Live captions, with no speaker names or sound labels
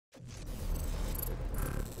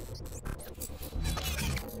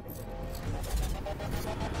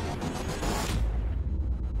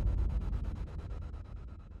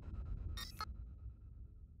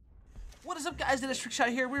What is up, guys? It is Trickshot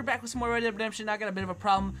here. We're back with some more Red Dead Redemption. I got a bit of a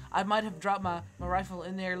problem. I might have dropped my rifle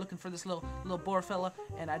in there looking for this little boar fella,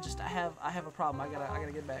 and I have a problem. I gotta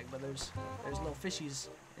get back, but there's little fishies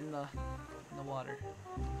in the water.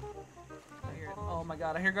 I hear it. Oh my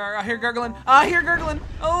god, I hear gurgling. I hear gurgling.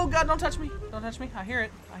 Oh god, don't touch me. Don't touch me. I hear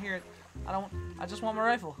it. I just want my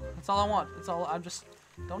rifle. That's all I want.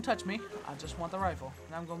 Don't touch me. I just want the rifle.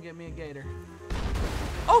 And I'm gonna get me a gator.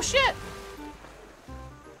 Oh shit!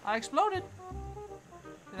 I exploded.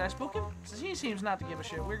 Did I spook him? He seems not to give a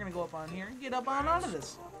shit. We're gonna go up on here and get up onto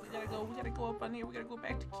this. We gotta go up on here. We gotta go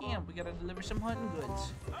back to camp. We gotta deliver some hunting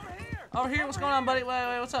goods. Over here, what's going on, buddy?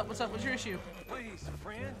 Wait, what's up? What's your issue? Please,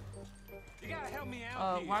 friend. You gotta help me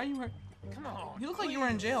out. Why are you hurt? Come on. You look like you were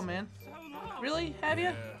in jail, man. Really? Have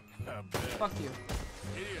you? Fuck you.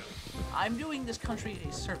 I'm doing this country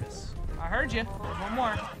a service. I heard you. There's one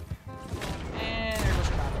more. And there goes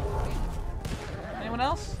your body. Anyone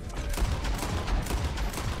else?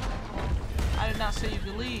 I did not say you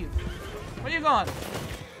could leave. Where are you going?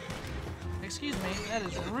 Excuse me, that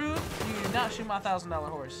is rude. You do not shoot my $1,000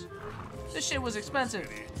 horse. This shit was expensive.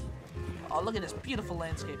 Oh, look at this beautiful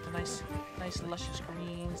landscape. The nice luscious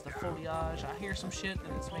greens, the foliage. I hear some shit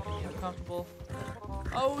and it's making me uncomfortable.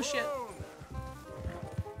 Oh shit.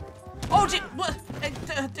 Oh shit! What?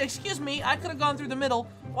 Excuse me, I could have gone through the middle.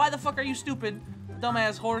 Why the fuck are you stupid,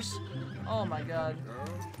 dumbass horse? Oh my god.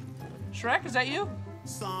 Shrek, is that you?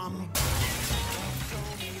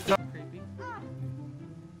 Creepy.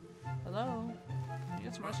 Hello? You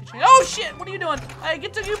got some rusty chain. Oh shit! What are you doing? Hey, you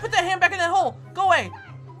put that hand back in that hole! Go away!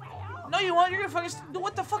 No, you won't. You're gonna fucking.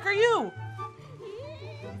 What the fuck are you?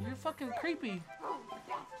 You're fucking creepy.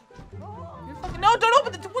 You're fucking. No, don't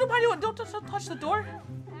open the. What am I doing? Don't touch the door.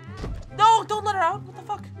 No, don't let her out. What the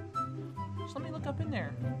fuck? Just let me look up in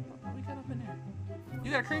there. What we got up in there?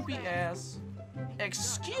 You got a creepy ass.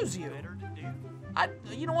 Excuse you.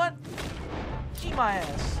 You know what? Keep my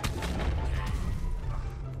ass.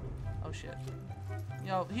 Oh shit.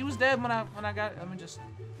 Yo, he was dead when I got. I'm just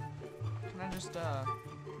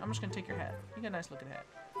gonna take your hat. You got a nice looking hat.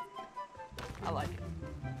 I like it.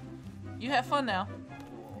 You have fun now.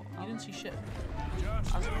 You didn't see shit.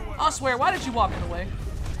 I swear, why did you walk in the way?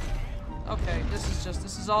 Okay, this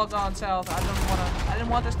is all gone south. I didn't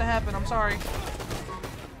want this to happen. I'm sorry.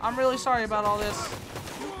 I'm really sorry about all this.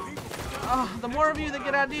 The more of you that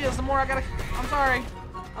get ideas, the more I gotta.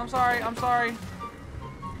 I'm sorry.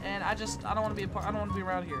 And I don't want to be I don't want to be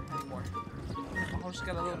around here anymore. My horse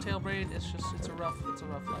got a little tail braid. It's a rough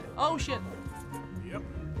life. Oh shit. Yep.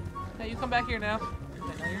 Okay, you come back here now.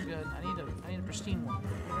 Okay, no, you're good. I need a pristine one.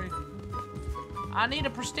 I need a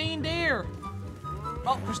pristine deer.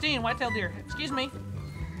 Oh, pristine white-tailed deer. Excuse me.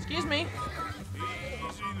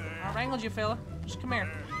 I wrangled you, fella. Just come here.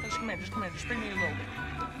 Just come here. Just bring me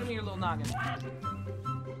your little noggin.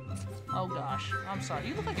 Oh gosh, I'm sorry.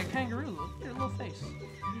 You look like a kangaroo. Look at your little face.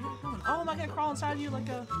 Oh, am I gonna crawl inside you like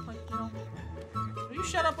you know? Will you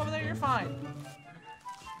shut up over there? You're fine.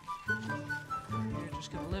 You're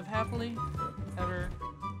just gonna live happily ever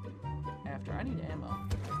after. I need ammo.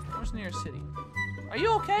 Where's the nearest city? Are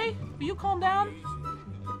you okay? Will you calm down?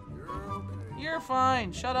 You're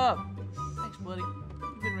fine. Shut up. Thanks, buddy.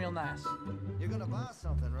 You've been real nice. You're gonna buy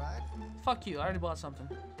something, right? Fuck you. I already bought something.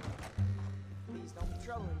 Please don't be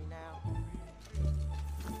troubling me now.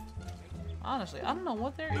 Honestly, I don't know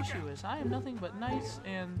what their issue is. I am nothing but nice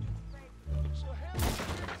and...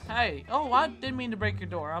 Hey. Oh, I didn't mean to break your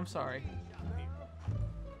door. I'm sorry.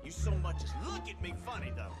 You so much as look at me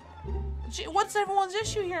funny, though. Gee, what's everyone's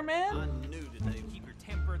issue here, man? I knew today. Keep your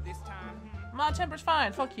temper this time. My temper's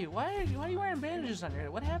fine. Fuck you. Why are you wearing bandages on your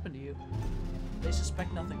head? What happened to you? They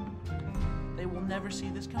suspect nothing. They will never see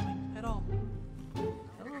this coming at all.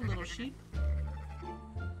 Hello, little sheep.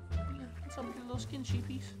 What's up with your little skin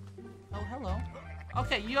sheepies? Oh, hello.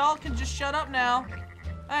 Okay, you all can just shut up now.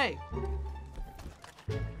 Hey.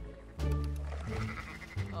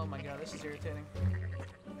 Oh my god, this is irritating.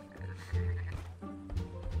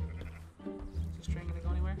 Is this train gonna go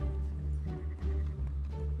anywhere?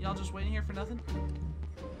 Y'all just waiting here for nothing?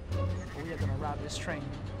 We are gonna rob this train.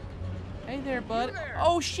 Hey there, bud.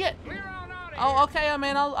 Oh shit! Oh, okay,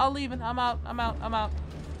 man. I'll leave it. I'm out.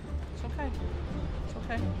 It's okay. It's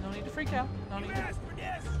okay. No need to freak out. No need to.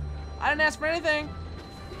 I didn't ask for anything.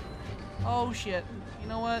 Oh shit. You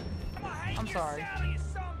know what? I'm sorry.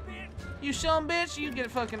 You son bitch. You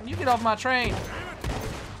get off my train.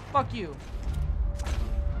 Fuck you.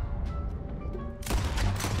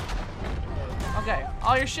 Okay,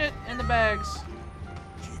 all your shit in the bags.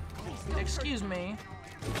 Excuse me.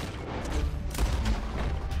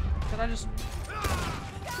 Could I just...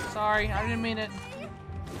 Sorry, I didn't mean it.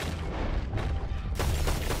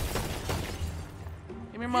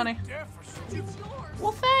 me your money. Jefferson.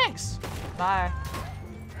 Well, thanks. Bye.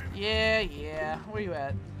 Yeah. Where you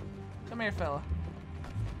at? Come here, fella.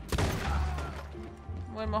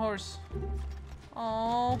 Where's my horse?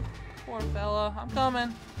 Oh, poor fella. I'm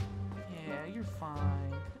coming. Yeah, you're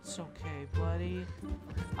fine. It's okay, buddy.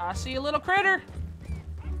 I see a little critter.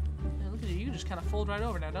 Yeah, look at you. You just kind of fold right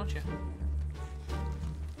over now, don't you?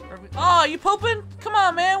 Oh, you pooping? Come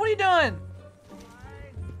on, man. What are you doing?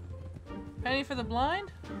 Penny for the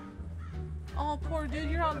blind? Oh, poor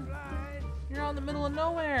dude. You're out in the middle of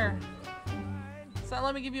nowhere. It's not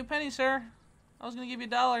let me give you a penny, sir. I was gonna give you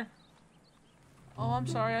 $1. Oh, I'm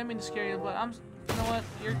sorry. I didn't mean to scare you, but you know what?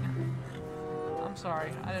 I'm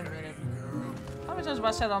sorry. I didn't mean it. How many times have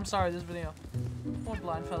I said I'm sorry this video? Poor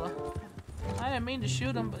blind fella. I didn't mean to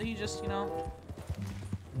shoot him, but he just, you know.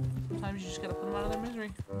 Sometimes you just gotta put them out of their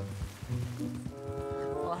misery.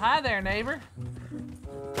 Well, hi there, neighbor.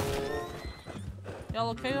 Y'all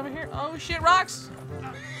okay over here? Oh shit, rocks!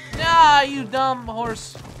 Ah, you dumb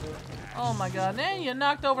horse. Oh my god, man, you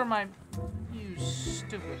knocked over my... You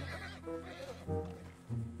stupid.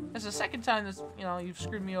 That's the second time this, you know, you've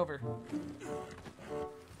screwed me over.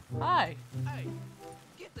 Hi. Hey,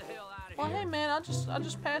 get the hell out of Well, here. hey man, I'll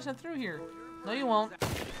just pass it through here. No, you won't.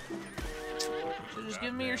 So just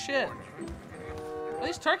give me your shit. Are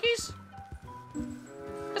these turkeys?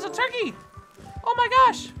 It's a turkey! Oh my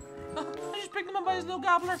gosh! I just picked him up by his little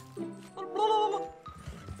gobbler.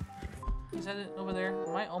 Is that it over there?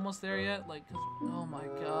 Am I almost there yet? Like, oh my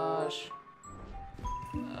gosh.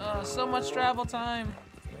 So much travel time.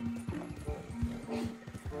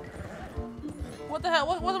 What the hell?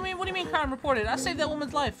 What do you mean crime reported? I saved that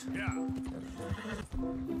woman's life. Yeah.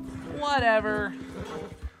 Whatever.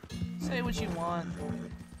 Say what you want.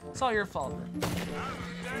 It's all your fault.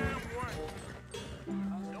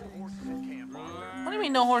 What do you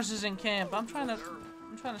mean no horses in camp? I'm trying to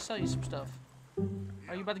sell you some stuff.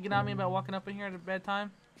 Are you about to get on me about walking up in here at a bad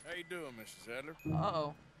time? How you doing, Mrs. Adler?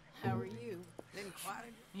 Uh-oh. How are you? Been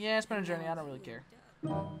quiet? Yeah, it's been a journey. I don't really care.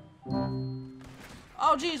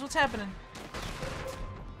 Oh, geez, what's happening?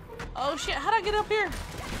 Oh, shit. How'd I get up here?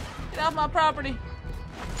 Get off my property.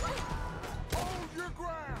 Hold your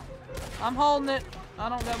ground. I'm holding it. I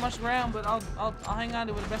don't got much ground, but I'll hang on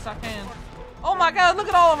to it the best I can. Oh, my God. Look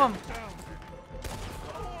at all of them.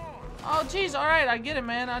 Oh, geez. All right. I get it,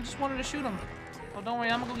 man. I just wanted to shoot him. Oh, don't worry.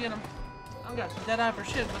 I'm going to go get him. I got dead eye for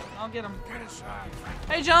shit, but I'll get him.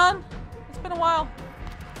 Hey, John. It's been a while.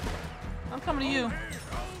 I'm coming to you. At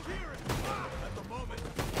the moment,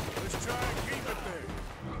 let's try and keep it there.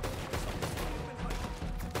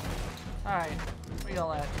 Alright. Where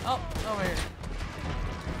y'all at? Oh, over here.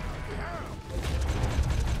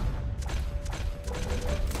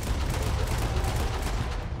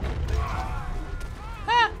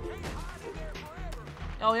 Ha!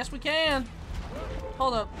 Oh, yes we can.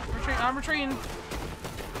 Hold up. I'm retreating.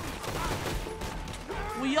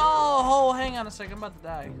 Hang on a second. I'm about to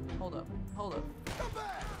die. Hold up.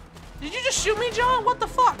 Did you just shoot me, John? What the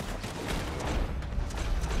fuck?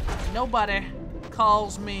 Nobody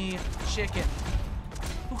calls me chicken.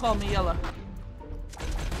 Who called me yellow?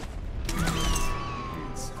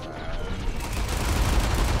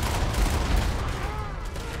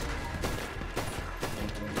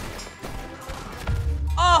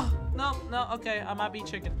 Oh! No, okay. I might be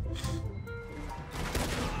chicken.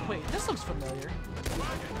 Wait, this looks familiar.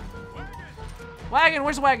 Wagon,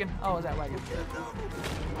 where's the wagon? Oh, is that wagon?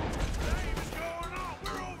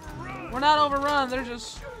 We're not overrun. They're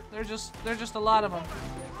just a lot of them.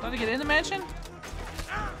 Trying to get in the mansion?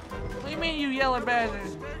 What do you mean, you yeller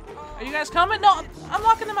badgers? Are you guys coming? No, I'm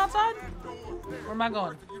locking them outside. Where am I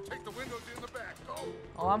going? You take the windows in the back. Go.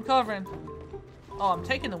 Oh, I'm covering. Oh, I'm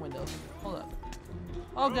taking the windows. Hold up.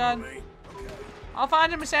 Oh, God. I'll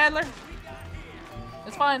find him, Miss Adler.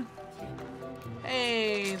 It's fine.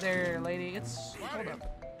 Hey there, lady. Hold up.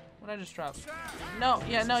 What did I just drop? No,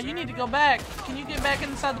 yeah, no, you need to go back. Can you get back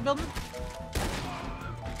inside the building?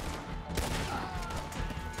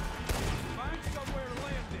 Find somewhere to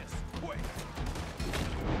land this. Quick.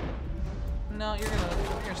 No, you're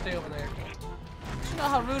gonna stay over there. You know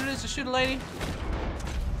how rude it is to shoot a lady?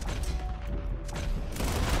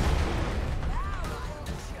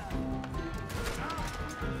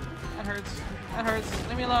 That hurts. That hurts.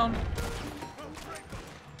 Leave me alone.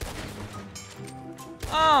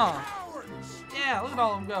 Oh! Yeah, look at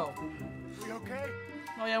all of them go. We okay?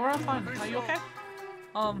 Oh yeah, we're fine. Are you okay?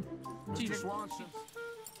 Gee, Mr. Swanson.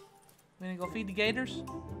 we gonna go feed the gators?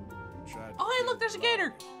 Tried. Oh hey, look, there's a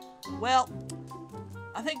gator! Well,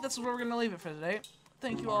 I think that's where we're gonna leave it for today.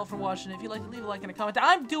 Thank you all for watching. If you'd like to leave a like and a comment.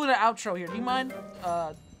 I'm doing an outro here. Do you mind?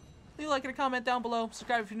 Leave a like and a comment down below.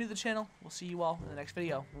 Subscribe if you're new to the channel. We'll see you all in the next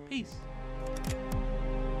video. Peace.